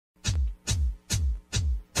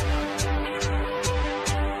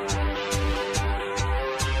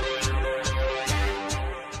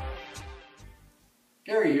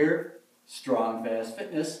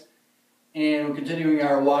Fitness, and we're continuing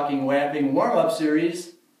our walking, wapping warm-up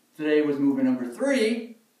series. Today was movement number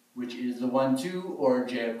 3, which is the 1-2 or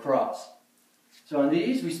jab cross. So on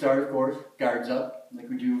these, we start, of course, guards up, like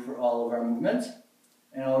we do for all of our movements.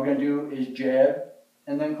 And all we're going to do is jab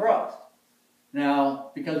and then cross. Now,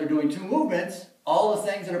 because we're doing 2 movements, all the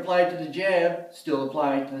things that apply to the jab still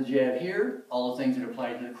apply to the jab here. All the things that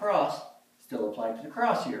apply to the cross still apply to the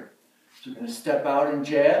cross here. So we're going to step out and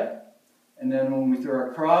jab. And then when we throw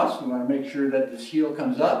our cross, we want to make sure that this heel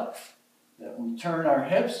comes up, that we turn our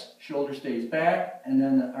hips, shoulder stays back, and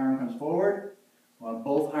then the arm comes forward. We want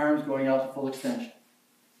both arms going out to full extension.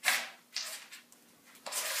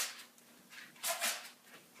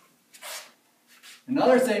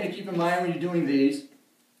 Another thing to keep in mind when you're doing these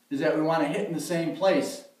is that we want to hit in the same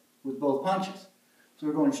place with both punches. So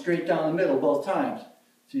we're going straight down the middle both times.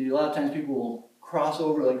 See, a lot of times people will cross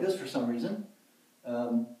over like this for some reason.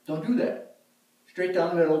 Don't do that. Straight down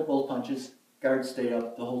the middle, both punches, guards stay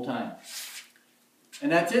up the whole time.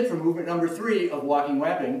 And that's it for movement number 3 of walking,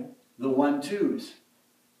 wapping, the 1-2s.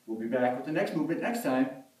 We'll be back with the next movement next time.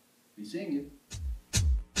 Be seeing you.